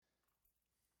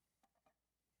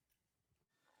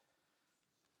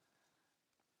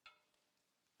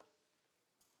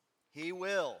He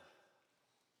will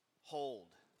hold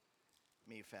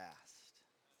me fast.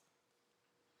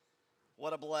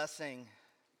 What a blessing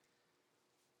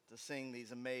to sing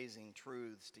these amazing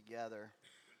truths together.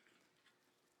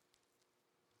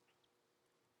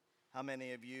 How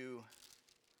many of you,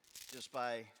 just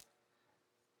by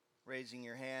raising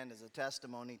your hand as a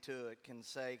testimony to it, can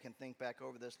think back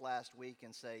over this last week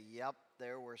and say, yep,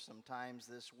 there were some times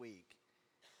this week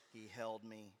he held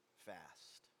me fast.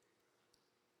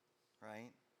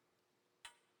 Right?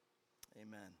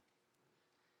 Amen.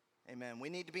 Amen. We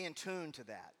need to be in tune to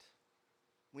that.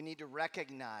 We need to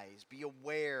recognize, be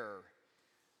aware,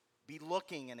 be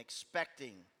looking and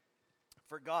expecting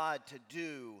for God to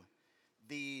do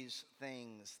these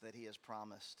things that he has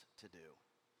promised to do.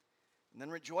 And then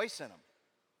rejoice in them.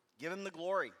 Give him the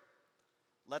glory.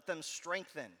 Let them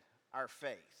strengthen our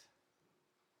faith.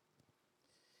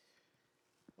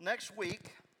 Next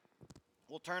week,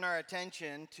 we'll turn our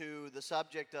attention to the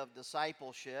subject of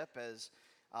discipleship as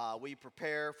we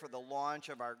prepare for the launch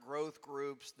of our growth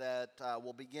groups that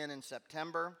will begin in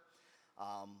September.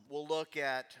 We'll look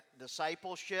at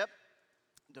discipleship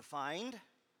defined.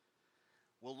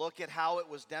 We'll look at how it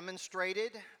was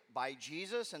demonstrated by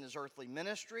Jesus in his earthly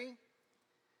ministry,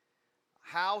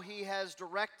 how he has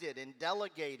directed and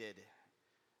delegated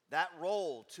that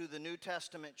role to the New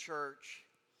Testament church,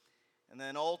 and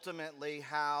then ultimately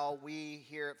how we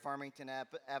here at Farmington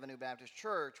Avenue Baptist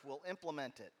Church will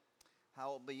implement it,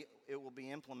 how it will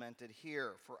be implemented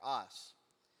here for us.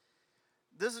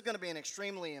 This is going to be an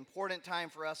extremely important time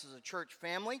for us as a church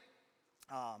family,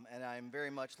 and I'm very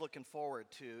much looking forward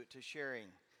to sharing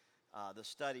the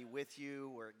study with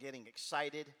you. We're getting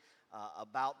excited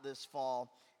about this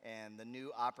fall and the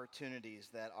new opportunities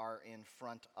that are in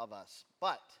front of us.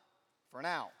 But for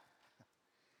now,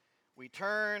 we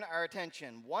turn our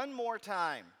attention one more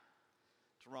time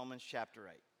to Romans chapter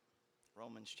 8.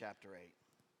 Romans chapter 8.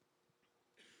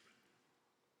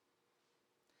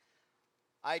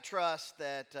 I trust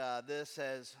that this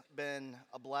has been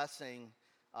a blessing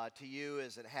to you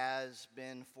as it has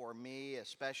been for me,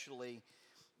 especially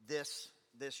this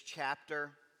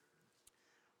chapter.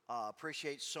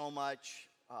 Appreciate so much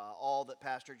all that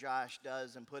Pastor Josh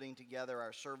does in putting together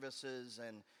our services,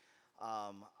 and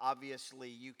obviously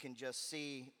you can just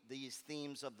see these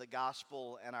themes of the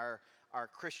gospel and our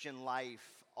Christian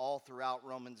life all throughout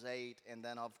Romans 8, and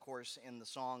then of course in the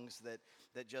songs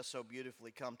that just so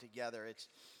beautifully come together.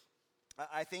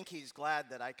 I think he's glad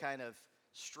that I kind of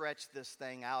stretched this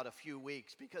thing out a few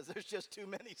weeks because there's just too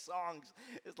many songs.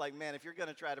 It's like, man, if you're going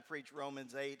to try to preach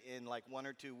Romans 8 in like 1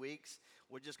 or 2 weeks,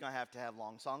 we're just going to have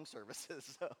long song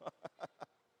services.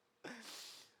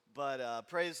 But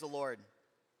praise the Lord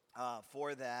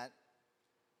for that.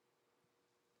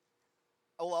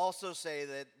 I will also say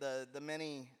that the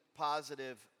many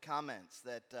positive comments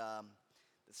that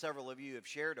several of you have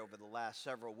shared over the last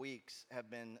several weeks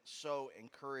have been so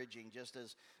encouraging, just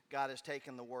as God has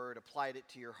taken the word, applied it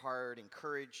to your heart,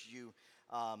 encouraged you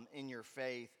in your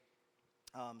faith.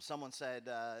 Someone said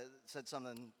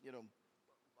something,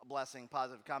 a blessing,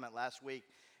 positive comment last week,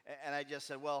 and I just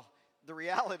said, well, the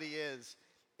reality is,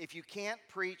 if you can't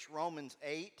preach Romans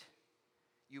 8,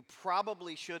 you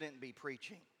probably shouldn't be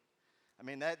preaching. I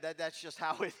mean, that's just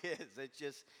how it is.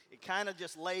 It kind of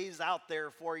just lays out there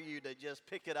for you to just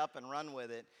pick it up and run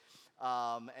with it,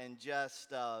 and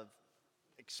just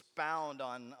expound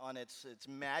on its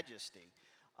majesty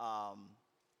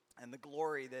and the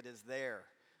glory that is there.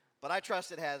 But I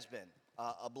trust it has been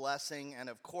a blessing, and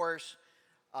of course,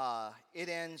 it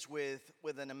ends with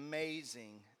an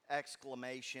amazing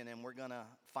exclamation, and we're going to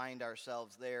find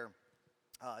ourselves there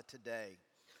today.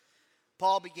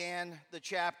 Paul began the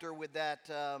chapter with that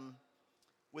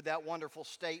wonderful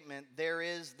statement, "There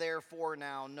is therefore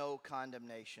now no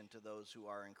condemnation to those who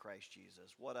are in Christ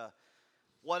Jesus." What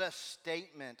a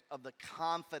statement of the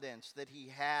confidence that he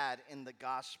had in the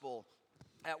gospel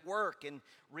at work and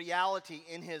reality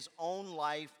in his own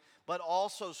life, but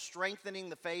also strengthening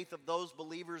the faith of those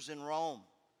believers in Rome.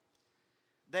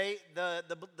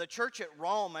 The church at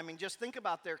Rome, I mean, just think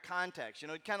about their context.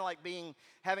 It's kind of like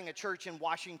having a church in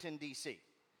Washington, D.C.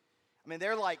 I mean,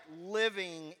 they're like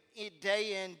living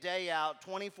day in, day out,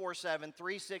 24/7,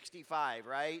 365,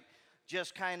 right?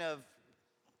 Just kind of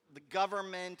the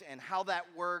government and how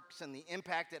that works and the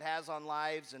impact it has on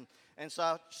lives and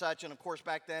such. And of course,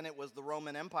 back then it was the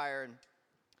Roman Empire.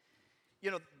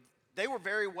 And, they were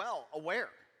very well aware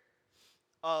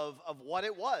of what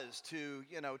it was to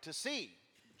see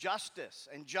justice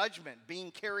and judgment being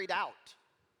carried out.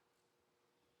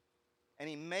 And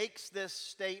he makes this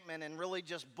statement and really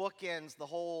just bookends the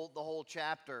whole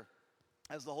chapter,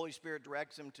 as the Holy Spirit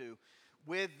directs him to,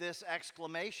 with this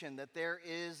exclamation that there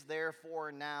is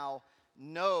therefore now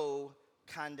no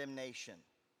condemnation.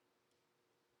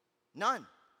 None.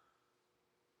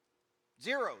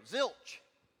 Zero. Zilch.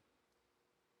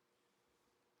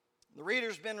 The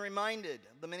reader's been reminded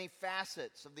of the many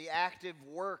facets of the active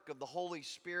work of the Holy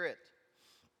Spirit.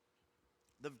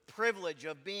 The privilege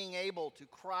of being able to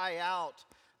cry out,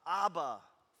 Abba,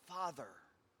 Father.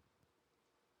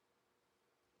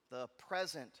 The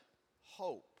present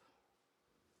hope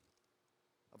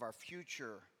of our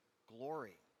future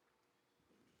glory.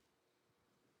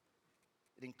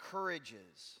 It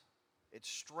encourages, it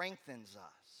strengthens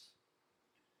us.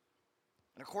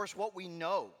 And of course, what we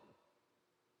know,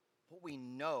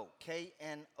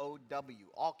 K-N-O-W,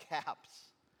 all caps,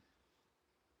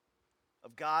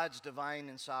 of God's divine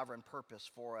and sovereign purpose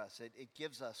for us. It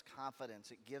gives us confidence.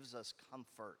 It gives us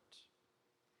comfort.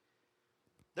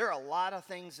 There are a lot of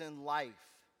things in life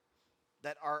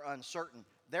that are uncertain.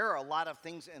 There are a lot of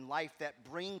things in life that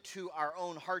bring to our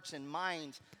own hearts and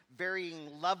minds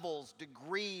varying levels,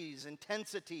 degrees,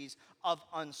 intensities of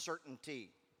uncertainty.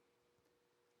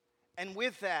 And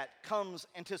with that comes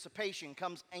anticipation,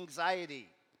 comes anxiety,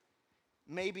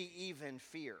 maybe even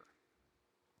fear.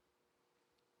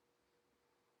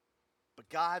 But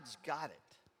God's got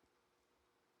it.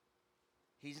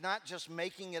 He's not just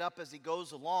making it up as he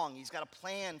goes along. He's got a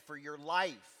plan for your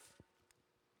life.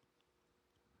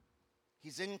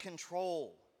 He's in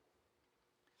control.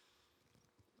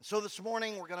 So this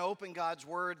morning we're going to open God's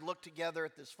Word, look together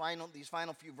at these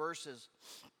final few verses.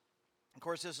 Of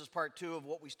course, this is part 2 of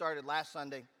what we started last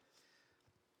Sunday.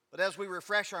 But as we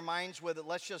refresh our minds with it,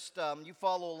 let's just, you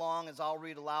follow along as I'll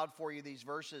read aloud for you these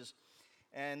verses.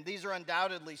 And these are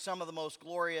undoubtedly some of the most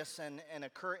glorious and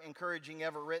encouraging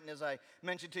ever written. As I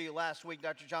mentioned to you last week,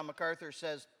 Dr. John MacArthur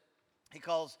says,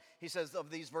 he says of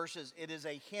these verses, it is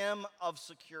a hymn of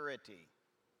security.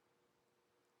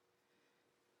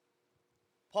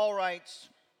 Paul writes,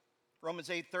 Romans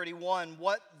 8:31,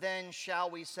 what then shall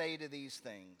we say to these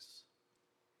things?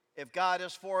 If God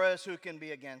is for us, who can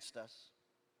be against us?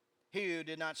 He who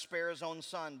did not spare his own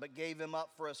son, but gave him up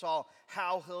for us all,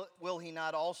 how will he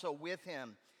not also with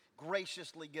him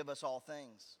graciously give us all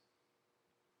things?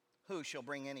 Who shall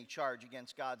bring any charge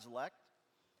against God's elect?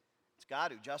 It's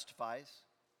God who justifies.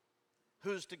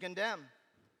 Who's to condemn?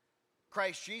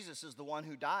 Christ Jesus is the one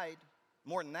who died.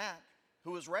 More than that,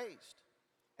 who was raised,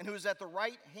 and who is at the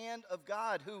right hand of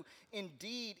God, who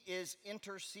indeed is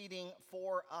interceding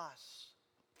for us.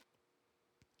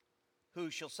 Who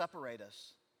shall separate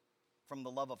us from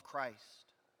the love of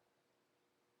Christ?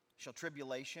 Shall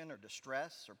tribulation or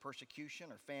distress or persecution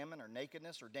or famine or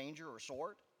nakedness or danger or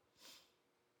sword?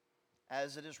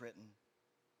 As it is written,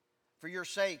 for your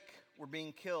sake we're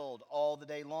being killed all the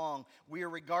day long. We are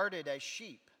regarded as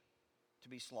sheep to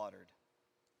be slaughtered.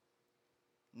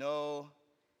 No,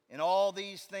 in all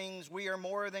these things we are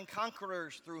more than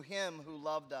conquerors through him who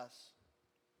loved us.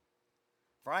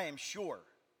 For I am sure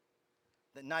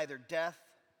that neither death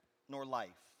nor life,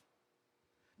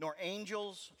 nor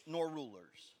angels nor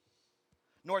rulers,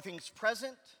 nor things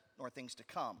present nor things to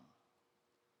come,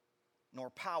 nor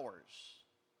powers,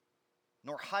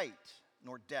 nor height,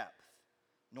 nor depth,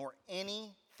 nor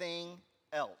anything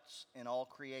else in all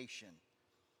creation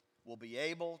will be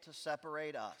able to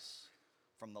separate us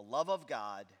from the love of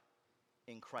God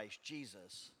in Christ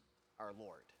Jesus our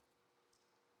Lord.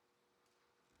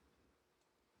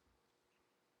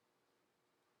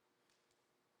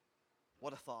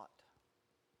 What a thought.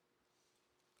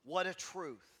 What a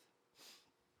truth.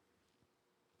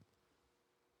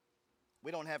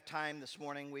 We don't have time this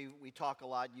morning. We talk a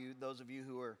lot. Those of you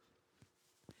who are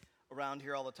around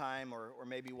here all the time or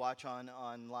maybe watch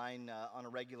online on a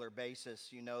regular basis,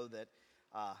 you know that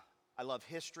I love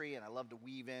history and I love to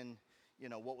weave in,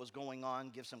 what was going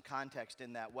on, give some context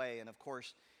in that way. And of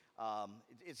course,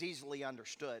 it's easily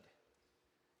understood.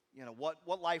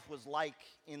 What life was like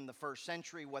in the first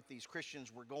century, what these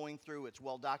Christians were going through. It's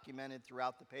well documented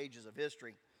throughout the pages of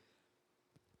history.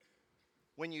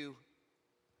 When you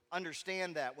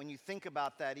understand that, when you think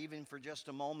about that even for just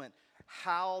a moment,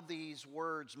 how these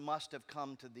words must have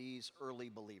come to these early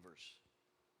believers.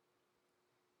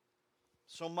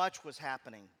 So much was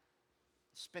happening,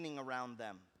 spinning around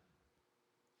them.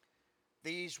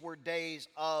 These were days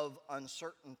of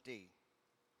uncertainty.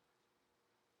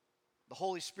 The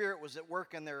Holy Spirit was at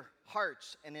work in their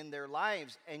hearts and in their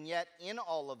lives, and yet in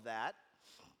all of that,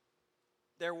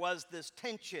 there was this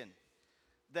tension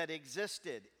that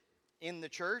existed in the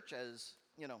church, as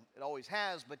it always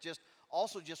has, but just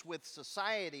with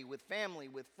society, with family,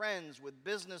 with friends, with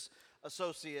business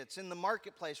associates, in the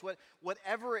marketplace,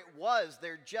 whatever it was,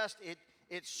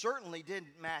 it certainly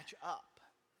didn't match up.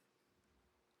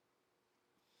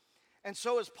 And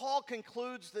so as Paul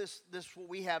concludes this what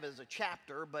we have as a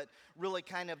chapter, but really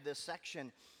kind of this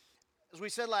section, as we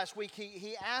said last week,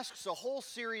 he asks a whole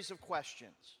series of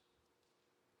questions.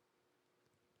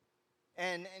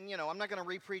 And I'm not going to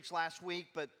repreach last week,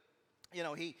 but,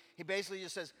 he basically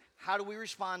just says, how do we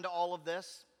respond to all of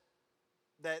this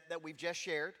that we've just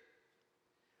shared?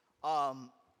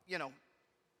 The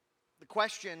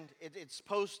question, it's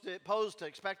posed to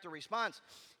expect a response.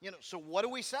 So what do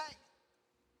we say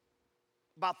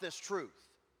about this truth?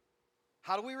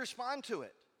 How do we respond to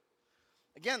it?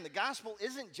 Again, the gospel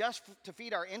isn't just to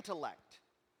feed our intellect.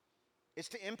 It's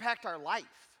to impact our life.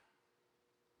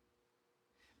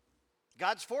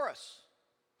 God's for us.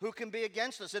 Who can be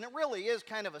against us? And it really is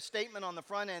kind of a statement on the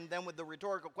front end then with the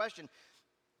rhetorical question.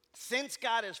 Since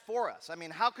God is for us,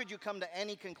 how could you come to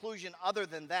any conclusion other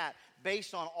than that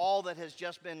based on all that has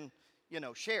just been,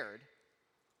 shared?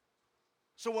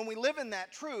 So when we live in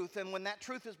that truth, and when that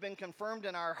truth has been confirmed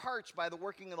in our hearts by the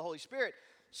working of the Holy Spirit,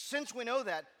 since we know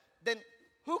that, then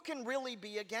who can really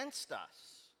be against us?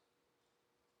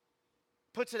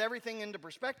 Puts everything into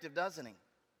perspective, doesn't he?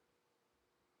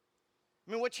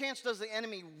 What chance does the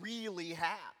enemy really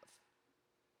have?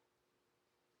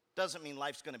 Doesn't mean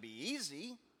life's going to be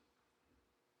easy,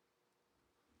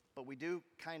 but we do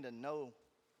kind of know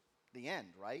the end,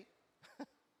 right?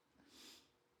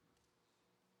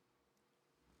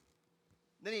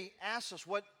 Then he asks us,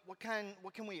 what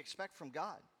can we expect from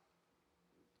God?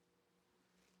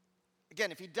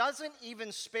 Again, if he doesn't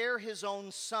even spare his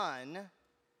own son,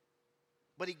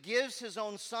 but he gives his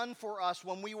own son for us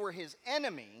when we were his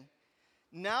enemy,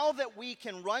 now that we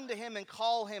can run to him and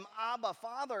call him Abba,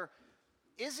 Father,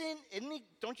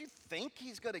 don't you think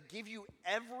he's going to give you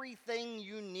everything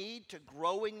you need to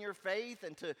grow in your faith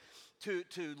and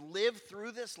to live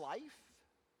through this life?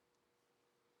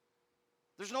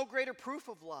 There's no greater proof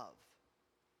of love.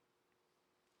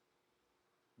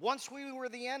 Once we were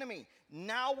the enemy,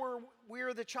 now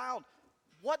we're the child.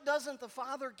 What doesn't the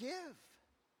Father give?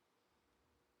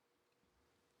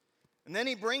 And then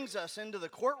he brings us into the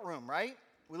courtroom, right?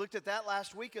 We looked at that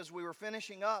last week as we were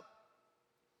finishing up.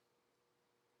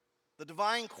 The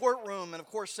divine courtroom, and of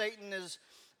course Satan is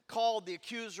called the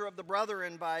accuser of the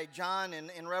brethren by John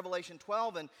in Revelation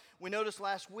 12. And we noticed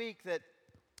last week that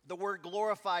the word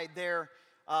glorified there,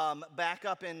 back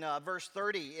up in verse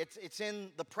 30, it's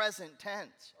in the present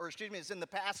tense, or excuse me, it's in the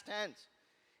past tense.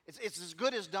 It's as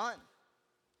good as done.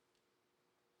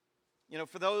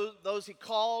 For those he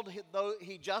called,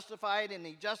 he justified, and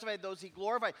he justified those he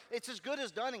glorified. It's as good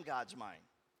as done in God's mind.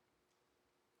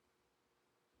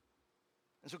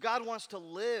 And so God wants to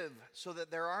live so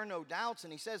that there are no doubts.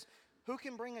 And he says, who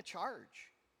can bring a charge?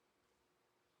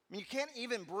 You can't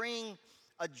even bring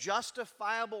a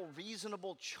justifiable,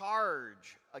 reasonable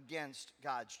charge against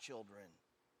God's children.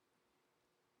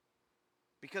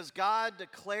 Because God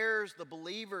declares the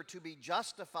believer to be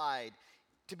justified,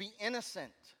 to be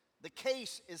innocent. The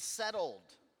case is settled.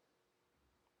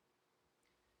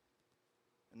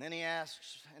 And then he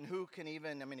asks, and who can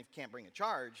even, if you can't bring a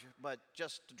charge, but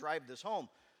just to drive this home,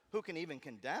 who can even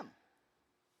condemn?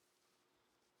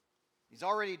 He's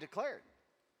already declared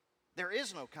there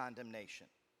is no condemnation.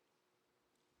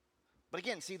 But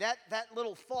again, see, that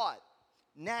little thought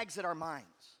nags at our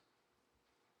minds.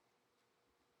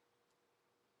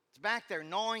 It's back there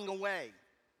gnawing away.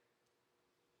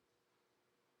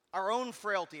 Our own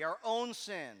frailty, our own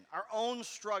sin, our own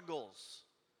struggles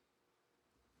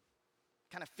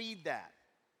kind of feed that,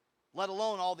 let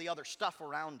alone all the other stuff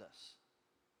around us.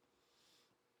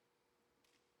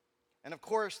 And of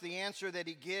course, the answer that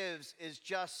he gives is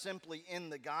just simply in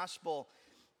the gospel,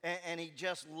 and he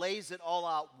just lays it all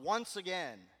out once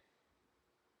again.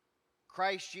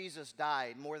 Christ Jesus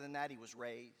died. More than that, he was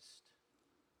raised.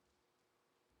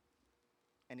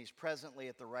 And he's presently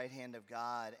at the right hand of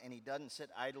God, and he doesn't sit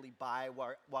idly by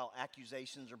while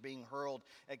accusations are being hurled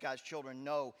at God's children.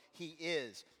 No, he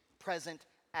is present,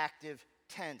 active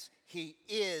tense. He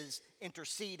is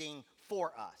interceding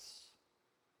for us.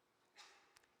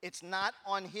 It's not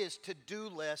on his to-do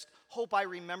list. Hope I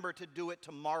remember to do it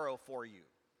tomorrow for you.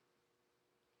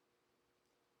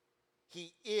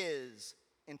 He is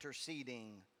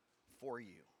interceding for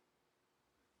you.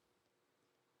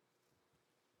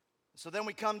 So then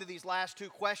we come to these last two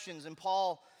questions that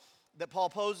Paul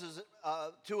poses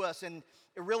to us, and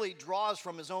it really draws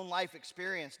from his own life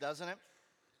experience, doesn't it?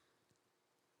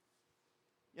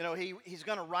 He's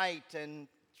going to write, and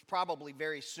it's probably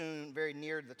very soon, very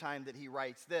near the time that he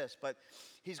writes this, but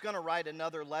he's going to write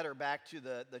another letter back to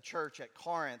the church at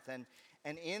Corinth,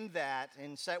 And in that,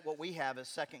 what we have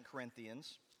is 2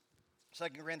 Corinthians. 2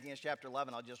 Corinthians chapter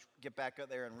 11, I'll just get back up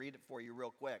there and read it for you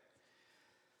real quick.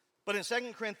 But in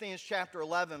 2 Corinthians chapter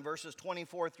 11, verses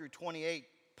 24 through 28,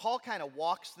 Paul kind of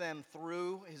walks them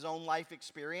through his own life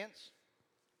experience.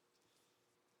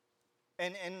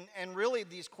 And really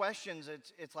these questions,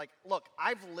 it's like, look,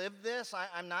 I've lived this.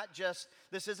 I'm not just,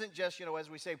 this isn't just, as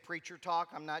we say, preacher talk.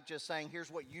 I'm not just saying, here's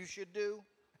what you should do.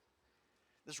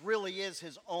 This really is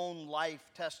his own life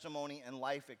testimony and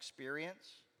life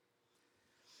experience.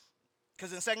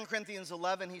 Because in 2 Corinthians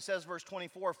 11, he says, verse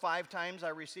 24, 5 times I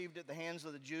received at the hands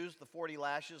of the Jews the 40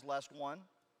 lashes less one.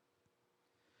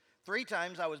 3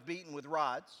 times I was beaten with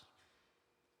rods.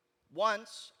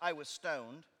 Once I was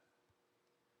stoned.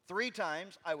 3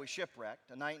 times I was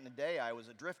shipwrecked. A night and a day I was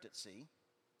adrift at sea.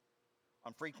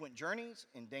 On frequent journeys,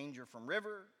 in danger from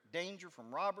river, danger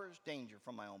from robbers, danger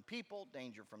from my own people,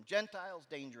 danger from Gentiles,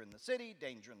 danger in the city,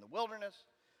 danger in the wilderness,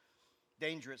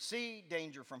 danger at sea,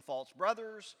 danger from false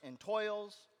brothers, in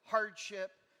toils,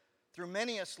 hardship, through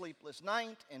many a sleepless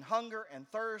night, in hunger and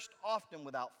thirst, often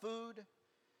without food,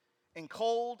 in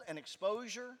cold and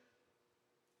exposure.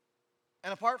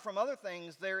 And apart from other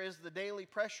things, there is the daily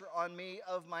pressure on me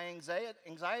of my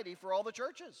anxiety for all the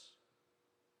churches.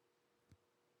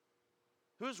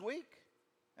 Who's weak?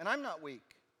 And I'm not weak.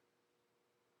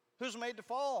 Who's made to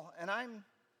fall? And I'm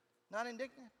not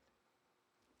indignant.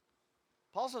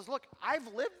 Paul says, look, I've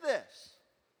lived this.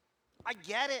 I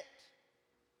get it.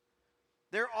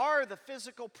 There are the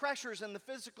physical pressures and the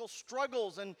physical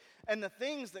struggles and the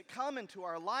things that come into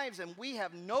our lives, and we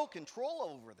have no control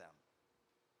over them.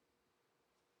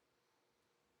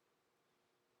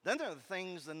 Then there are the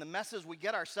things and the messes we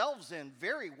get ourselves in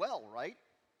very well, right?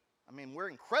 I mean, we're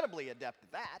incredibly adept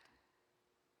at that.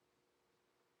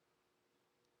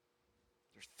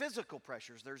 There's physical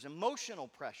pressures, there's emotional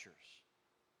pressures.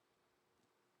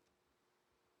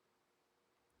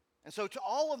 And so to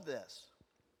all of this,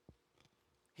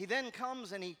 he then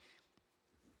comes and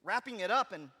wrapping it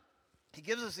up, and he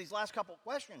gives us these last couple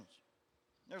questions.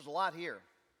 There's a lot here.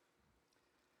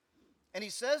 And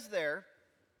he says there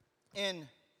in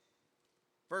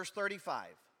verse 35,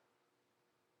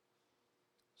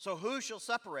 so who shall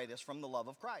separate us from the love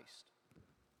of Christ?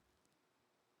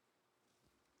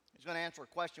 He's going to answer a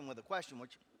question with a question,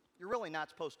 which you're really not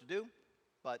supposed to do,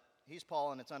 but he's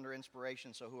Paul and it's under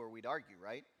inspiration, so who are we to argue,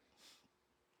 right?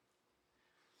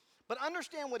 But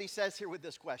understand what he says here with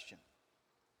this question.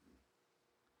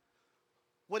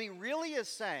 What he really is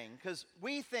saying, because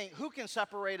we think, who can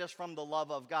separate us from the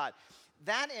love of God?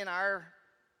 That in our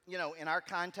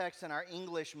context, in our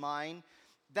English mind,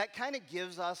 that kind of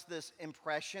gives us this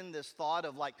impression, this thought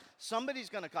of like somebody's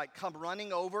going to like come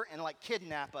running over and like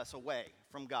kidnap us away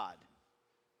from God.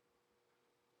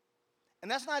 And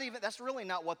that's really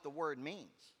not what the word means.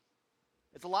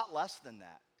 It's a lot less than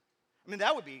that. I mean,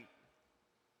 that would be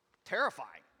terrifying.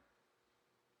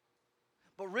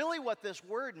 But really what this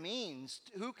word means,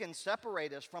 who can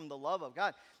separate us from the love of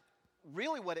God,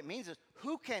 really what it means is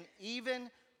who can even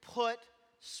put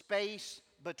space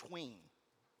between.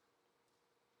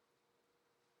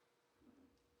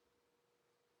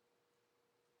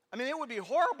 I mean, it would be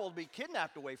horrible to be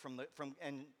kidnapped away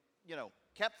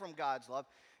kept from God's love.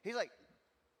 He's like,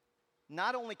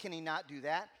 not only can he not do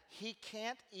that, he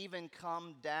can't even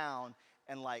come down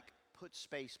and like put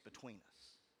space between us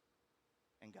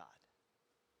and God.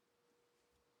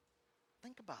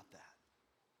 Think about that.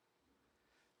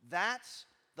 That's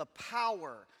the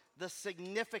power, the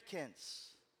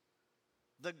significance,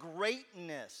 the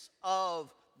greatness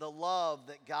of the love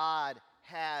that God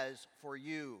has for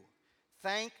you.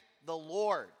 Thank the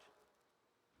Lord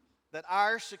that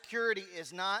our security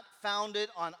is not founded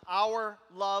on our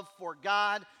love for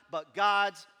God, but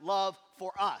God's love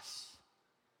for us.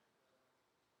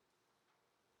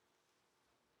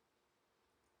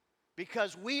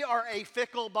 Because we are a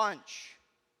fickle bunch.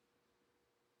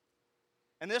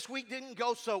 And this week didn't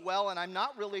go so well, and I'm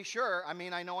not really sure. I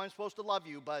mean, I know I'm supposed to love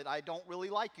you, but I don't really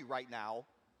like you right now.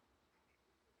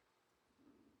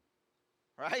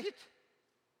 Right?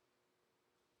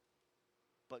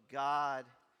 But God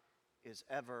is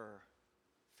ever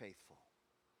faithful.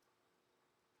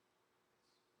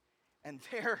 And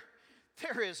there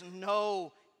is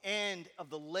no end of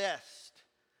the list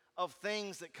of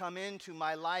things that come into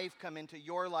my life, come into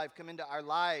your life, come into our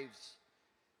lives,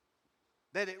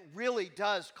 that it really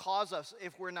does cause us,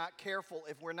 if we're not careful,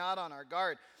 if we're not on our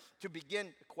guard, to begin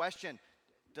to question,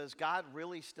 does God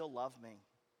really still love me?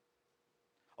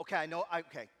 I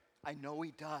know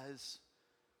he does.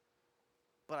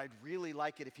 But I'd really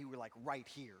like it if he were like right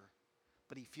here,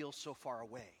 but he feels so far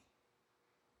away.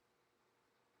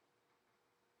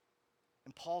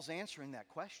 And Paul's answering that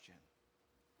question.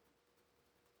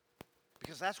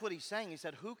 Because that's what he's saying. He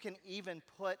said, who can even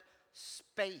put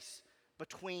space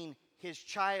between his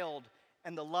child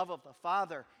and the love of the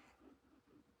Father?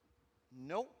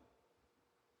 Nope.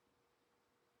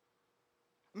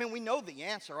 I mean, we know the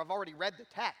answer. I've already read the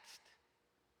text.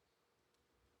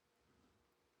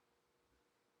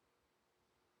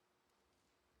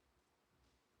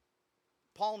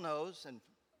 Paul knows, and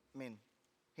I mean,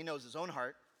 he knows his own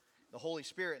heart. The Holy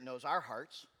Spirit knows our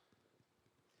hearts.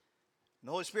 And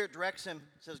the Holy Spirit directs him,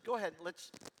 says, go ahead,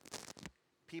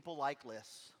 people like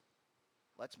lists.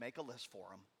 Let's make a list for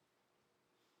them.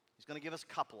 He's going to give us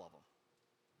a couple of them.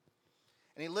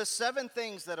 And he lists 7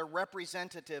 things that are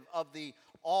representative of the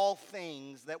all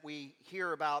things that we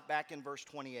hear about back in verse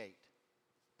 28.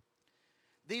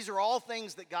 These are all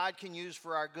things that God can use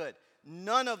for our good.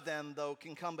 None of them, though,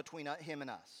 can come between him and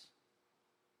us.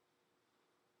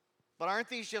 But aren't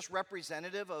these just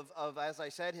representative of, as I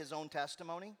said, his own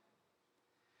testimony?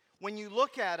 When you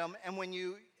look at them and when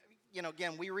you know,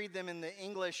 again, we read them in the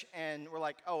English and we're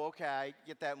like, oh, okay, I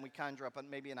get that, and we conjure up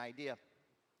maybe an idea.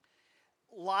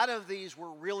 A lot of these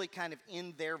were really kind of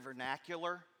in their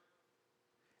vernacular.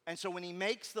 And so when he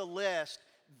makes the list,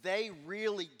 they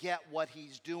really get what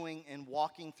he's doing in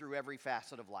walking through every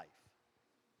facet of life.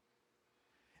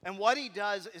 And what he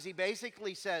does is he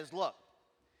basically says, look,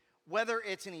 whether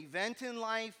it's an event in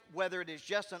life, whether it is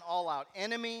just an all-out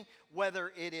enemy,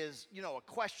 whether it is, a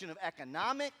question of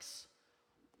economics,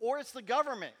 or it's the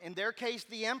government, in their case,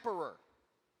 the emperor.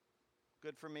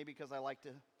 Good for me because I like to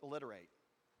alliterate.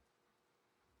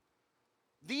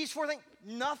 These 4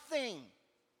 things,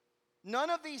 none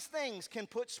of these things can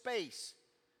put space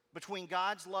between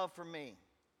God's love for me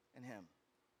and him.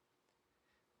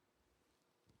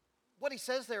 What he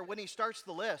says there when he starts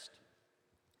the list,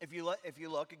 if you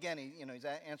look, again, he's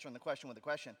answering the question with a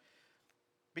question.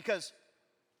 Because,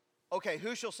 okay,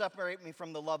 who shall separate me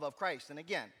from the love of Christ? And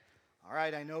again, all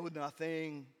right, I know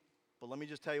nothing, but let me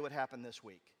just tell you what happened this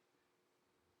week.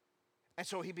 And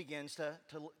so he begins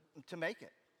to make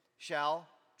it. Shall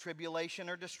tribulation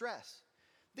or distress?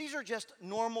 These are just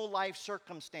normal life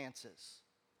circumstances.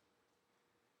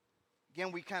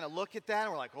 Again, we kind of look at that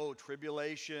and we're like, oh,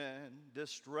 tribulation,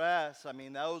 distress. I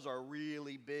mean, those are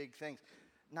really big things.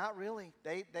 Not really.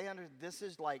 This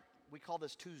is like, we call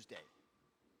this Tuesday.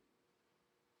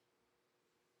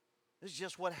 This is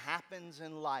just what happens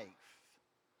in life.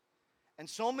 And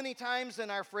so many times in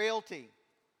our frailty,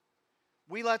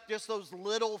 we let just those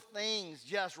little things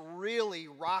just really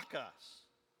rock us.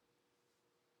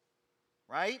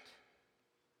 Right?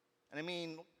 And I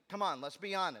mean, come on, let's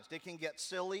be honest. It can get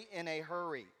silly in a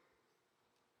hurry.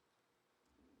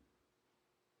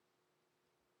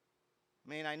 I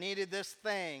mean, I needed this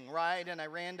thing, right? And I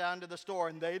ran down to the store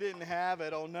and they didn't have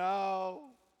it. Oh, no.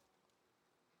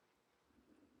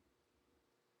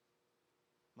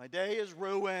 My day is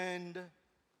ruined.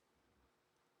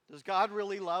 Does God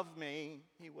really love me?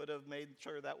 He would have made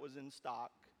sure that was in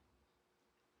stock.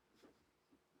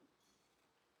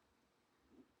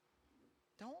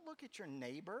 Don't look at your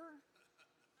neighbor.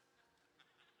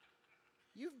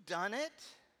 You've done it.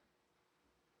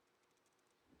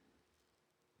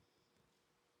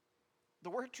 The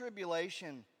word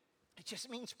tribulation, it just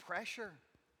means pressure,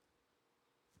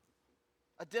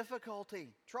 a difficulty,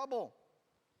 trouble.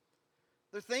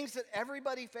 They're things that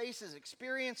everybody faces,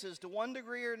 experiences to one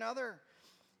degree or another.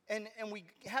 And we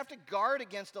have to guard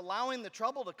against allowing the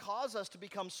trouble to cause us to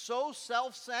become so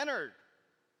self-centered.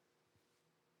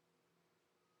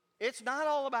 It's not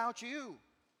all about you.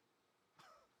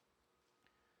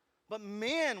 But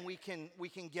man, we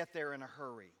can get there in a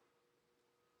hurry.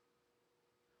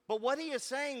 But what he is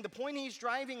saying, the point he's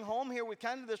driving home here with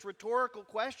kind of this rhetorical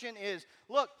question is,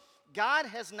 look, God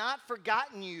has not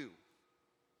forgotten you.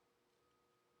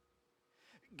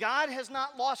 God has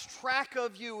not lost track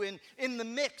of you in the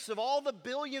mix of all the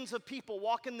billions of people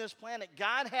walking this planet.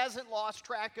 God hasn't lost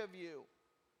track of you.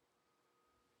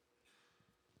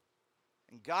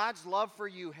 And God's love for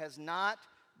you has not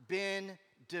been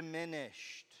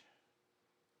diminished.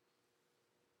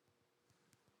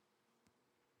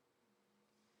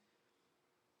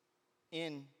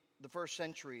 In the first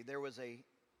century, there was a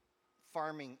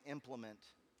farming implement,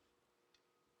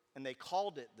 and they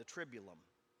called it the tribulum.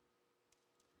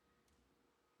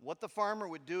 What the farmer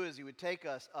would do is he would take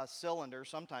a cylinder,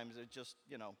 sometimes it's just,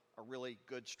 a really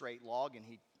good straight log, and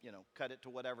he'd, cut it to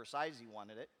whatever size he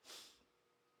wanted it.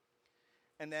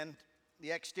 And then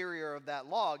the exterior of that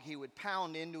log, he would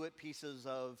pound into it pieces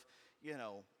of,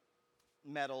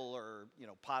 metal or,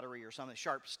 pottery or something,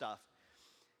 sharp stuff.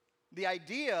 The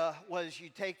idea was you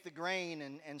take the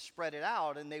grain and spread it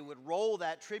out, and they would roll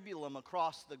that tribulum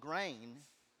across the grain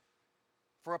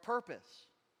for a purpose.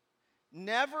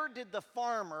 Never did the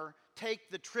farmer take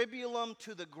the tribulum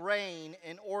to the grain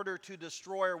in order to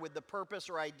destroy or with the purpose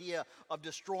or idea of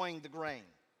destroying the grain.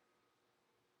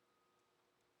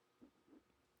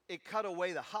 It cut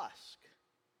away the husk,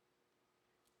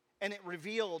 and it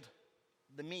revealed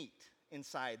the meat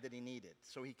inside that he needed,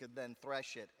 so he could then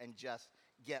thresh it and just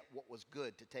get what was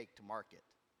good to take to market.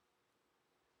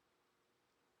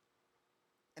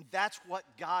 And that's what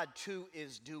God too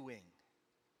is doing.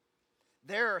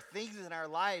 There are things in our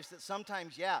lives that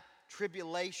sometimes,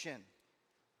 tribulation,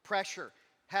 pressure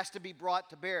has to be brought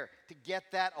to bear to get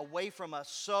that away from us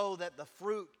so that the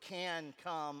fruit can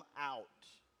come out.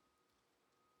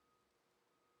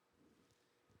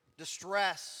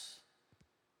 Distress.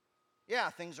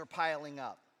 Things are piling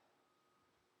up.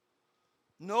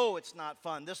 No, it's not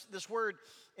fun. This word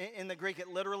in the Greek, it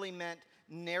literally meant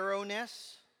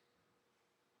narrowness,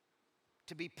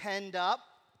 to be penned up.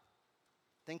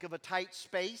 Think of a tight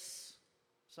space.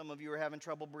 Some of you are having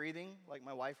trouble breathing, like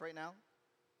my wife right now.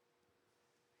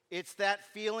 It's that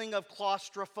feeling of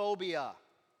claustrophobia.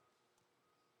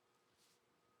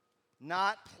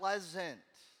 Not pleasant.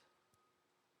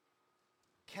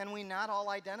 Can we not all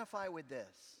identify with this?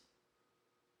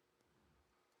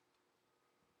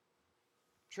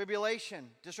 Tribulation,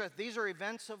 distress, these are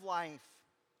events of life.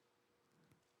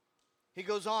 He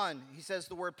goes on, he says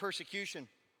the word persecution.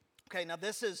 Okay, now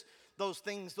this is those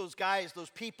things, those guys, those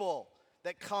people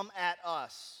that come at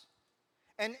us.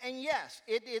 And yes,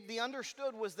 the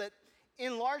understood was that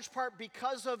in large part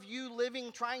because of you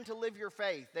trying to live your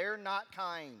faith, they're not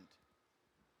kind.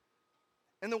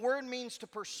 And the word means to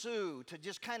pursue, to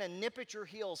just kind of nip at your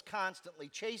heels constantly,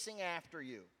 chasing after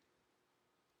you.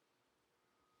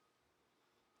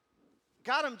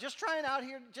 God, I'm just trying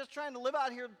to live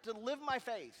out here, to live my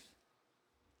faith,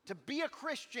 to be a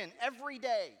Christian every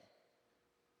day.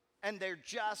 And they're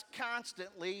just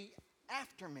constantly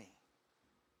after me.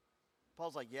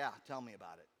 Paul's like, tell me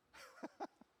about it.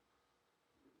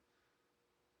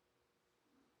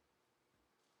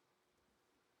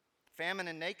 Famine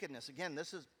and nakedness. Again,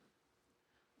 this is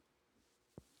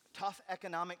tough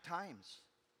economic times.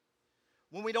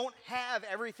 When we don't have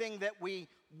everything that we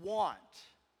want.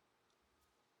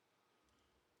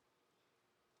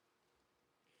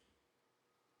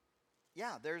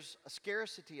 There's a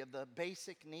scarcity of the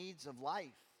basic needs of life.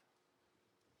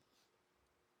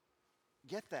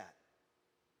 Get that.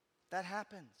 That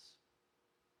happens.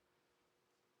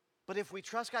 But if we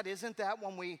trust God, isn't that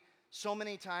when we, so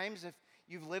many times, if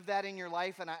you've lived that in your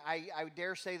life, and I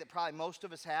dare say that probably most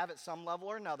of us have at some level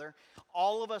or another,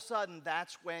 all of a sudden,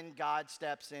 that's when God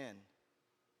steps in. And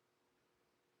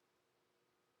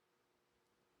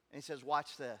he says,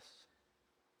 watch this.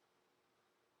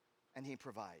 And he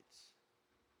provides.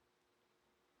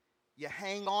 You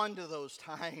hang on to those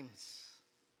times.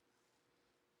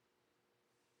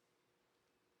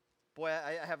 Boy,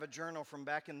 I have a journal from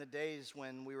back in the days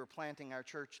when we were planting our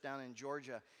church down in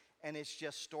Georgia, and it's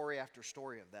just story after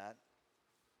story of that.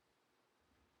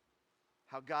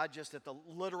 How God just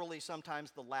literally sometimes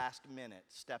the last minute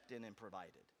stepped in and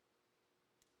provided.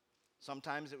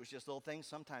 Sometimes it was just little things,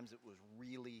 sometimes it was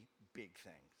really big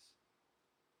things.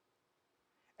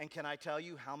 And can I tell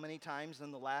you how many times in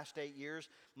the last 8 years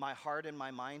my heart and my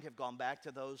mind have gone back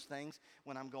to those things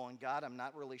when I'm going, God, I'm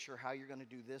not really sure how you're going to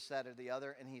do this, that, or the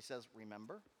other. And he says,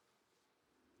 remember?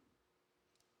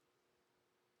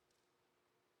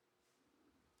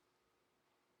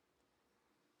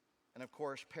 And of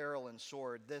course, peril and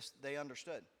sword, this they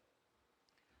understood.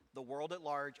 The world at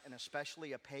large, and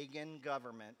especially a pagan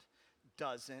government,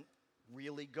 doesn't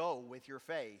really go with your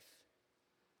faith.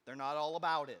 They're not all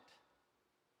about it.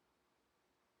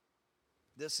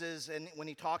 This is, and when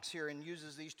he talks here and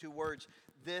uses these two words,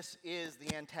 this is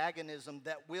the antagonism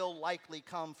that will likely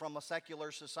come from a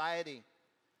secular society.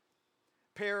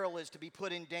 Peril is to be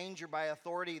put in danger by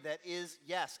authority that is,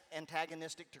 yes,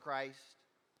 antagonistic to Christ.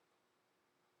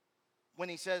 When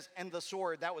he says, and the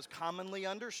sword, that was commonly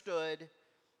understood.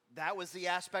 That was the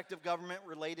aspect of government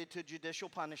related to judicial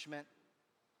punishment.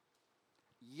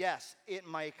 Yes, it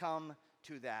might come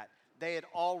to that. They had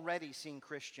already seen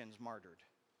Christians martyred.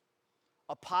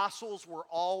 Apostles were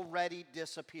already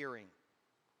disappearing.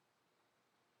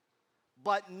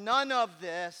 But none of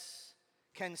this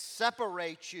can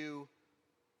separate you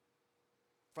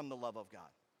from the love of God.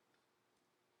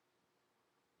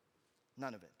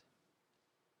 None of it.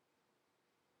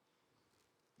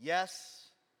 Yes,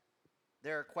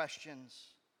 there are questions,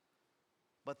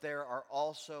 but there are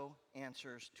also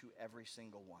answers to every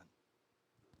single one.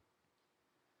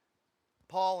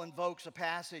 Paul invokes a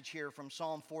passage here from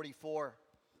Psalm 44.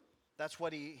 That's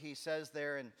what he says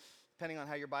there, and depending on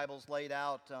how your Bible's laid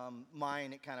out,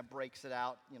 mine, it kind of breaks it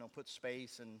out, puts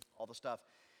space and all the stuff.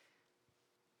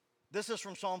 This is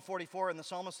from Psalm 44, and the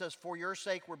psalmist says, "For your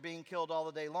sake we're being killed all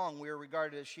the day long. We are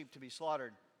regarded as sheep to be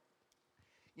slaughtered."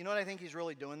 You know what I think he's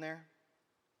really doing there?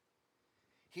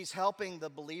 He's helping the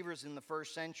believers in the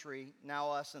first century,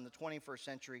 now us in the 21st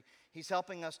century. He's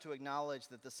helping us to acknowledge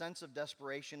that the sense of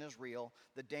desperation is real,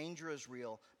 the danger is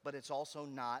real, but it's also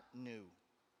not new.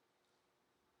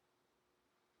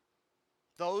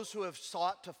 Those who have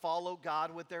sought to follow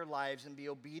God with their lives and be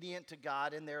obedient to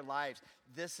God in their lives,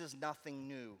 this is nothing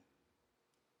new.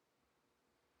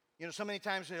 So many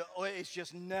times, it's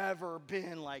just never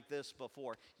been like this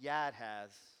before. Yeah, it has.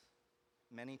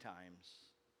 Many times.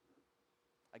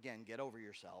 Again, get over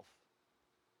yourself.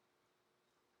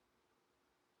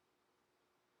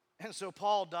 And so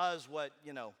Paul does what,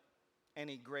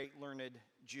 any great learned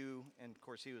Jew, and of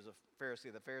course he was a Pharisee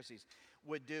of the Pharisees,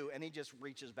 would do. And he just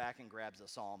reaches back and grabs a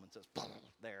psalm and says,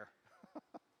 there.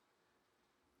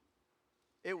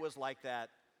 It was like that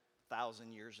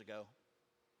 1,000 years ago.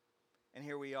 And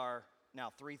here we are now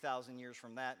 3,000 years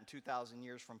from that and 2,000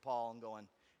 years from Paul and going,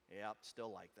 yep,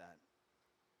 still like that.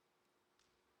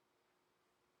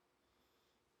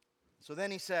 So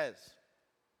then he says,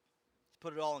 let's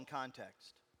put it all in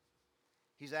context.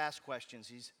 He's asked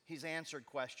questions. He's answered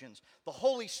questions. The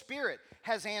Holy Spirit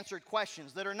has answered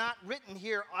questions that are not written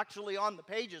here actually on the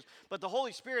pages, but the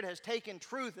Holy Spirit has taken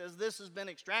truth as this has been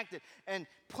extracted and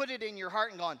put it in your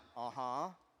heart and gone,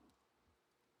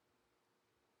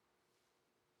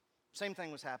 Same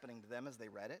thing was happening to them as they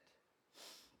read it.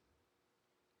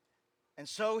 And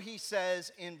so he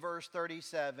says in verse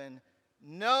 37,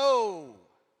 "No,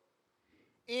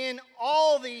 in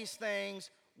all these things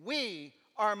we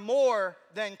are more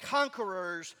than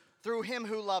conquerors through him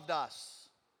who loved us."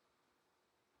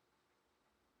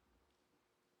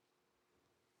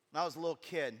 When I was a little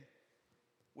kid,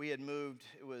 we had moved,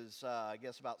 it was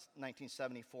about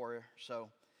 1974 or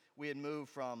so. We had moved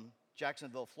from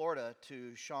Jacksonville, Florida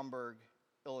to Schaumburg,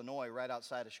 Illinois, right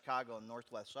outside of Chicago in the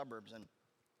northwest suburbs. And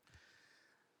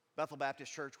Bethel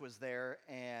Baptist Church was there,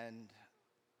 and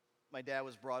my dad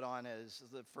was brought on as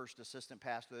the first assistant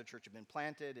pastor. The church had been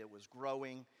planted. It was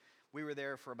growing. We were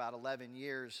there for about 11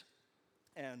 years,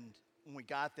 and when we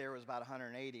got there, it was about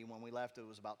 180. When we left, it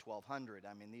was about 1,200.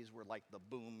 I mean, these were like the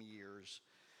boom years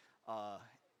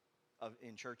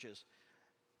in churches.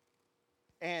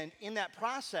 And in that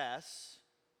process,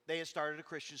 they had started a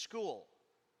Christian school.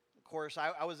 Of course,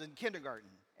 I was in kindergarten,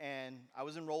 and I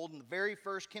was enrolled in the very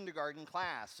first kindergarten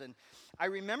class. And I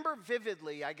remember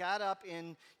vividly, I got up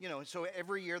in, so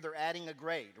every year they're adding a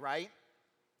grade, right?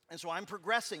 And so I'm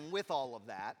progressing with all of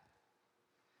that,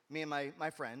 me and my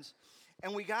friends.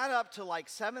 And we got up to like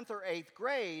 7th or 8th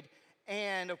grade,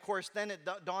 and of course then it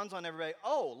dawns on everybody,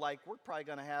 we're probably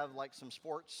going to have like some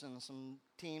sports and some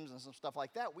teams and some stuff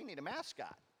like that. We need a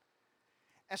mascot.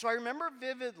 And so I remember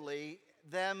vividly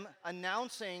them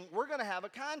announcing, we're going to have a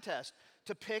contest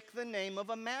to pick the name of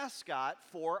a mascot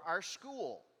for our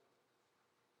school.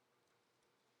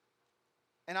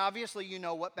 And obviously you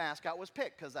know what mascot was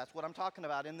picked, because that's what I'm talking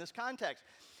about in this context.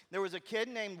 There was a kid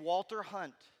named Walter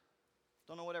Hunt.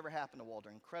 Don't know whatever happened to Walter.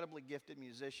 Incredibly gifted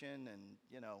musician and,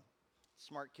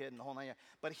 smart kid and the whole nine yards.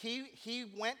 But he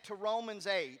went to Romans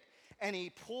 8, and he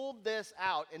pulled this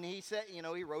out, and he said,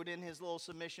 he wrote in his little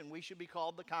submission, we should be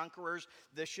called the conquerors.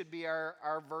 This should be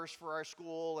our verse for our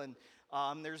school. And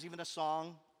there's even a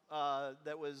song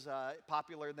that was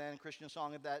popular then, a Christian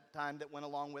song at that time that went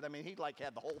along with it. I mean, he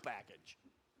had the whole package.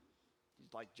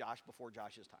 He's like Josh before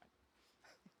Josh's time.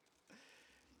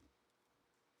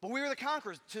 But we were the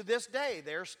conquerors. To this day,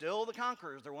 they're still the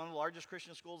conquerors. They're one of the largest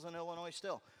Christian schools in Illinois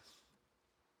still.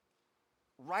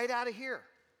 Right out of here.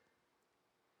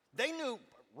 They knew,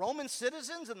 Roman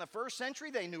citizens in the first century,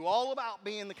 they knew all about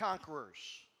being the conquerors.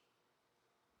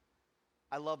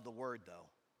 I love the word, though.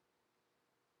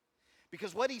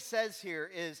 Because what he says here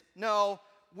is, no,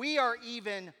 we are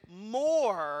even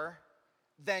more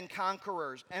than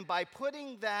conquerors. And by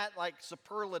putting that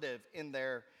superlative in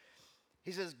there,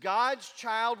 he says, God's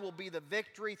child will be the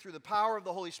victory through the power of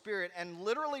the Holy Spirit. And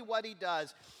literally what he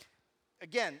does,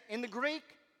 again, in the Greek,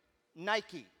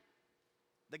 Nike,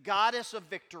 the goddess of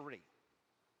victory.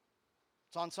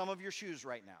 It's on some of your shoes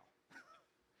right now.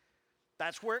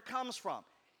 That's where it comes from.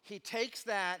 He takes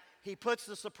that, he puts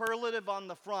the superlative on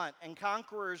the front, and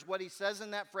conquerors, what he says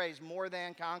in that phrase, more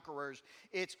than conquerors,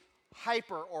 it's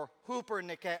hyper or huper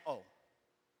nikeo.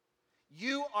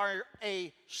 You are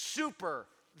a super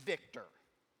victor.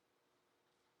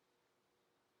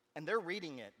 And they're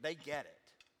reading it. They get it.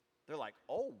 They're like,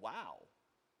 oh, wow.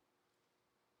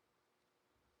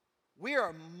 We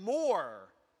are more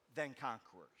than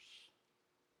conquerors.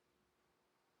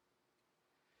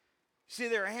 See,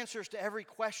 there are answers to every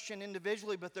question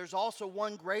individually, but there's also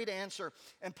one great answer.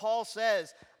 And Paul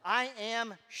says, I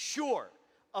am sure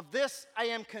of this, I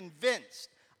am convinced,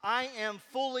 I am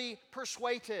fully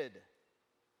persuaded.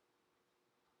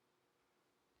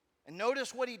 And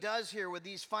notice what he does here with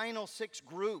these final 6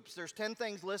 groups. There's 10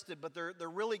 things listed, but they're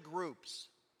really groups.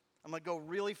 I'm going to go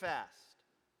really fast.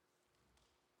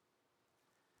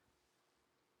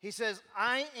 He says,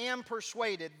 I am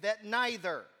persuaded that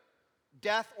neither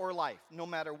death or life, no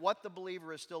matter what the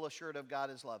believer is still assured of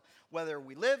God is love. Whether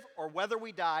we live or whether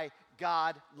we die,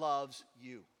 God loves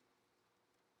you.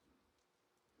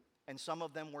 And some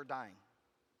of them were dying.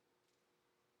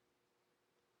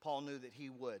 Paul knew that he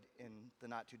would in the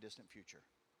not too distant future.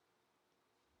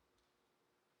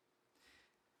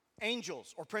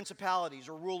 Angels or principalities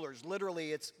or rulers,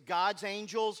 literally it's God's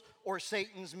angels or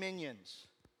Satan's minions.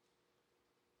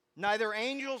 Neither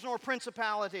angels nor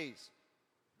principalities.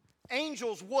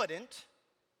 Angels wouldn't,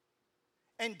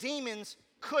 and demons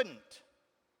couldn't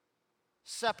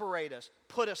separate us,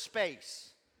 put a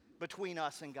space between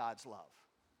us and God's love.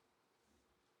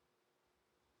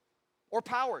 Or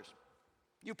powers.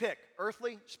 You pick,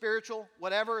 earthly, spiritual,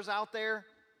 whatever is out there.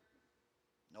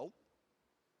 Nope.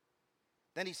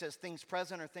 Then he says things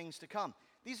present or things to come.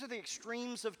 These are the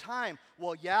extremes of time.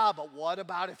 Well, yeah, but what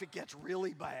about if it gets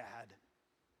really bad?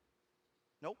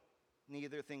 Nope.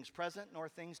 Neither things present nor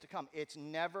things to come. It's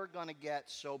never going to get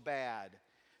so bad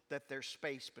that there's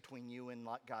space between you and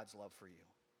God's love for you.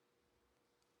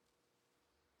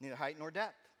 Neither height nor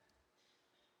depth.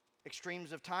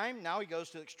 Extremes of time. Now he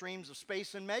goes to extremes of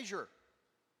space and measure.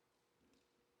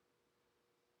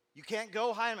 You can't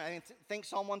go high. I mean, think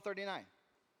Psalm 139.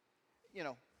 You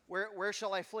know, where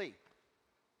shall I flee?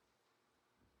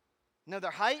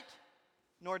 Neither height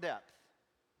nor depth,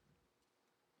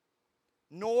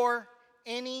 nor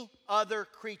any other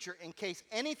creature, in case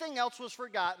anything else was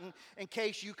forgotten, in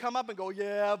case you come up and go,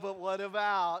 yeah, but what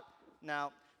about?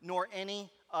 Now, nor any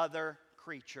other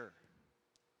creature.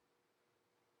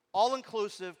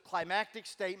 All-inclusive, climactic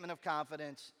statement of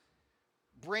confidence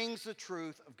brings the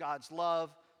truth of God's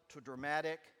love to a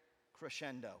dramatic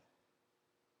crescendo.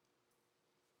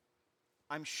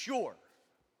 I'm sure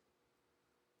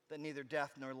that neither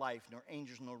death nor life, nor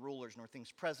angels nor rulers, nor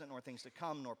things present nor things to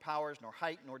come, nor powers, nor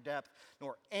height nor depth,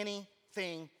 nor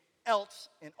anything else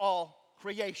in all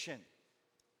creation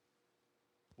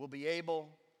will be able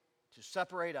to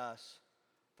separate us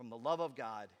from the love of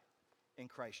God in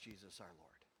Christ Jesus our Lord.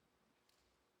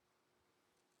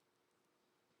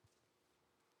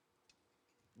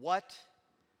 What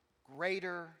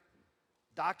greater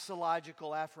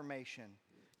doxological affirmation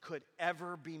could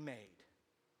ever be made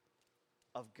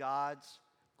of God's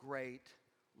great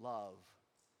love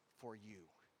for you,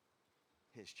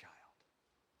 his child?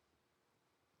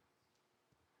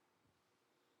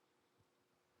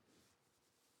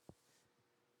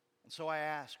 And so I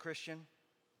ask, Christian,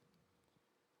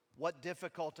 what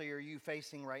difficulty are you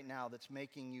facing right now that's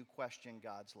making you question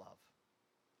God's love?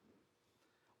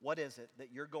 What is it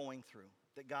that you're going through,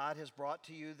 that God has brought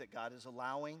to you, that God is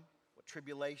allowing? What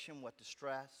tribulation, what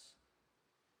distress?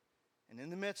 And in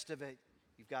the midst of it,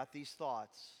 you've got these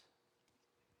thoughts.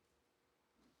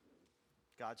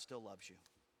 God still loves you.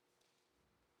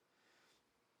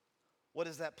 What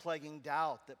is that plaguing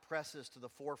doubt that presses to the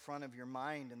forefront of your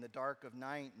mind in the dark of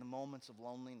night, in the moments of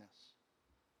loneliness?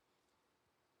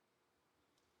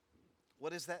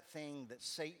 What is that thing that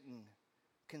Satan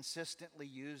consistently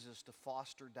uses to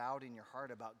foster doubt in your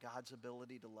heart about God's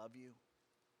ability to love you?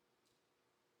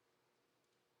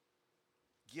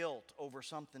 Guilt over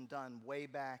something done way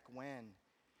back when.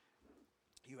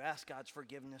 You ask God's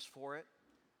forgiveness for it.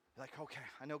 You're like, okay,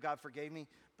 I know God forgave me,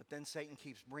 but then Satan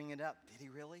keeps bringing it up. Did he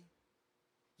really?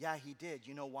 Yeah, he did.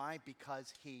 You know why?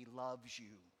 Because he loves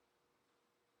you.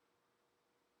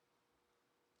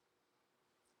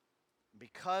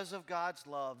 Because of God's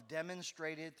love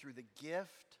demonstrated through the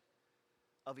gift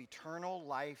of eternal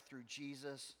life through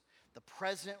Jesus, the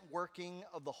present working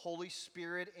of the Holy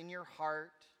Spirit in your heart,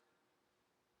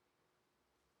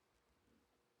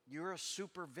 you're a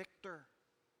super victor.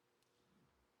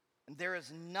 And there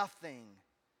is nothing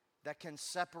that can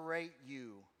separate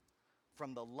you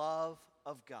from the love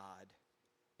of God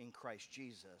in Christ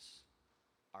Jesus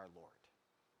our Lord.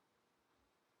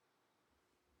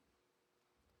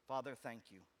 Father, thank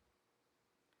you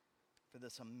for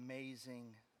this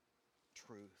amazing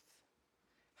truth.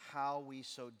 How we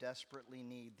so desperately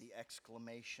need the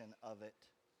exclamation of it.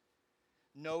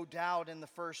 No doubt in the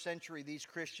first century these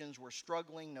Christians were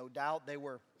struggling. No doubt they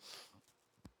were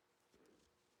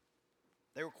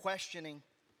questioning.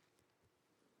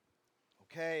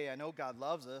 Okay, I know God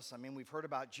loves us. I mean, we've heard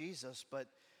about Jesus, but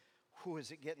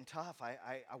is it getting tough?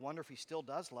 I wonder if he still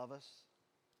does love us.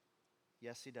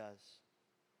 Yes, he does.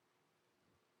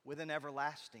 With an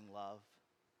everlasting love.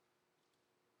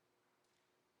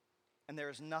 And there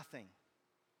is nothing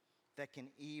that can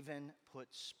even put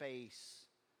space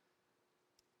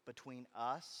between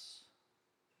us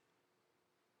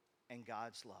and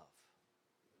God's love.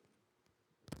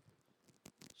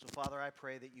 So, Father, I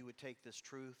pray that you would take this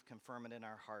truth, confirm it in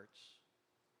our hearts.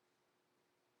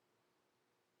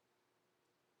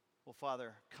 Well,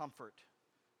 Father, comfort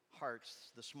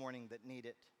hearts this morning that need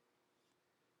it.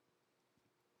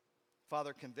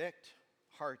 Father, convict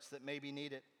hearts that maybe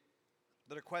need it,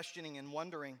 that are questioning and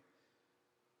wondering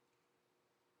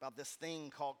about this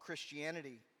thing called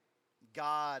Christianity,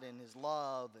 God and his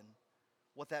love and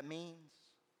what that means.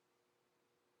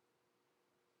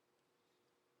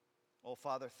 Oh,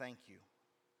 Father, thank you.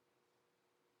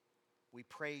 We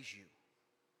praise you.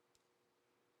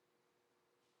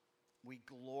 We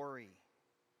glory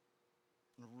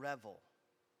and revel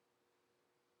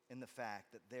in the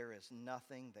fact that there is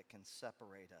nothing that can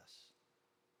separate us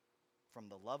from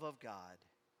the love of God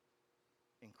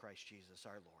in Christ Jesus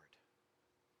our Lord.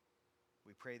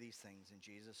 We pray these things in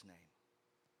Jesus' name.